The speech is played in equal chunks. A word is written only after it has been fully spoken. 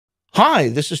Hi,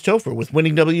 this is Topher with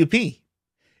Winning WP.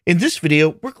 In this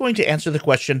video, we're going to answer the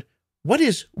question, what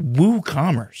is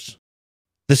WooCommerce?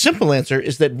 The simple answer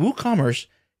is that WooCommerce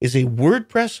is a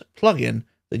WordPress plugin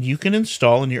that you can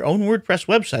install in your own WordPress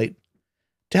website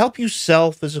to help you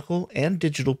sell physical and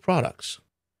digital products.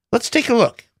 Let's take a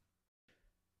look.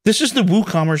 This is the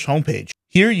WooCommerce homepage.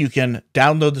 Here you can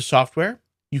download the software,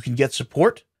 you can get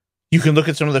support, you can look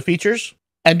at some of the features,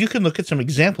 and you can look at some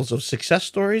examples of success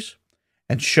stories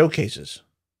and showcases.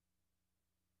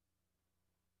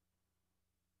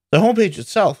 The homepage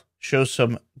itself shows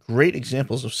some great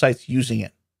examples of sites using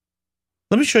it.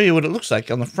 Let me show you what it looks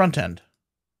like on the front end.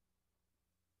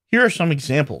 Here are some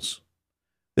examples.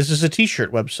 This is a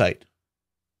t-shirt website.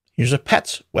 Here's a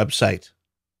pets website.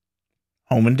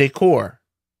 Home and decor.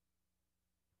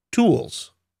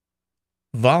 Tools.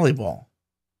 Volleyball.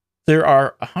 There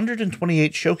are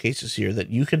 128 showcases here that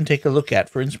you can take a look at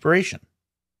for inspiration.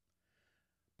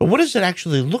 But what does it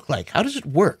actually look like? How does it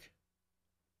work?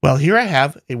 Well, here I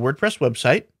have a WordPress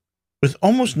website with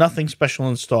almost nothing special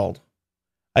installed.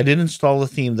 I did install a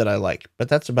theme that I like, but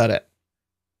that's about it.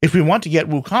 If we want to get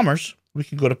WooCommerce, we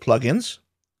can go to Plugins,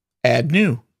 Add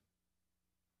New.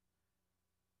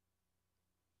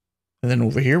 And then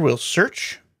over here, we'll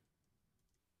search.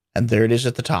 And there it is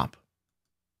at the top.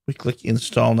 We click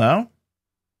Install Now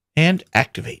and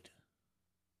Activate.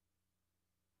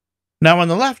 Now on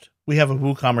the left, we have a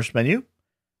WooCommerce menu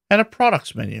and a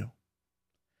Products menu.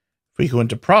 If we go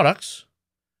into Products,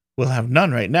 we'll have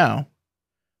none right now,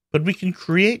 but we can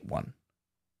create one.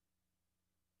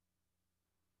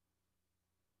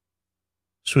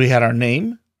 So we had our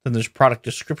name, then there's product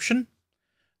description,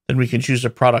 then we can choose a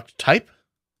product type.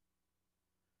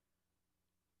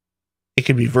 It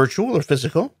can be virtual or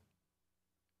physical.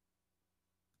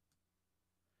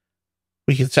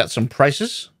 We can set some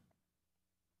prices,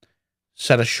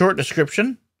 set a short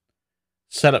description,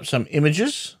 set up some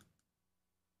images,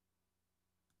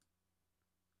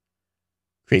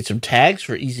 create some tags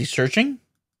for easy searching,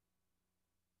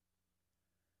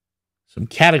 some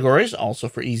categories also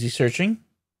for easy searching,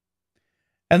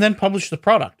 and then publish the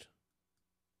product.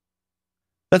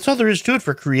 That's all there is to it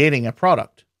for creating a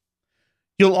product.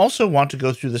 You'll also want to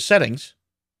go through the settings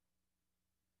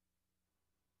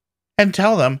and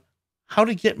tell them how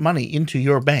to get money into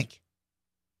your bank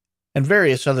and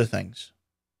various other things.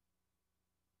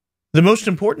 The most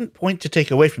important point to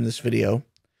take away from this video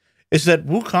is that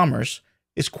WooCommerce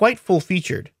is quite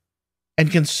full-featured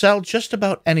and can sell just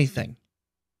about anything.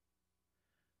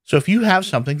 So if you have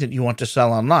something that you want to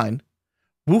sell online,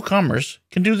 WooCommerce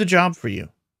can do the job for you.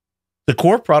 The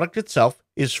core product itself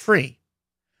is free.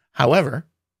 However,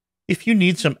 if you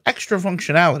need some extra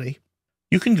functionality,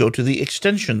 you can go to the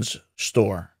extensions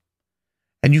store,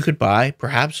 and you could buy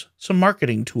perhaps some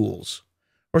marketing tools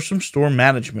or some store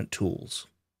management tools.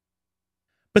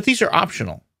 But these are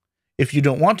optional. If you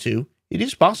don't want to, it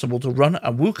is possible to run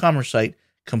a WooCommerce site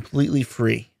completely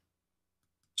free.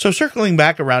 So circling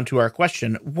back around to our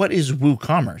question, what is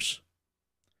WooCommerce?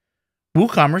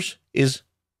 WooCommerce is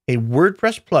a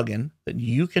WordPress plugin that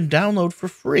you can download for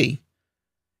free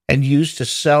and use to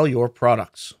sell your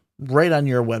products right on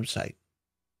your website.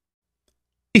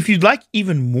 If you'd like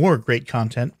even more great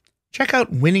content, check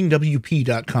out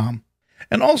winningwp.com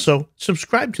and also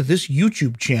subscribe to this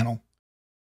YouTube channel.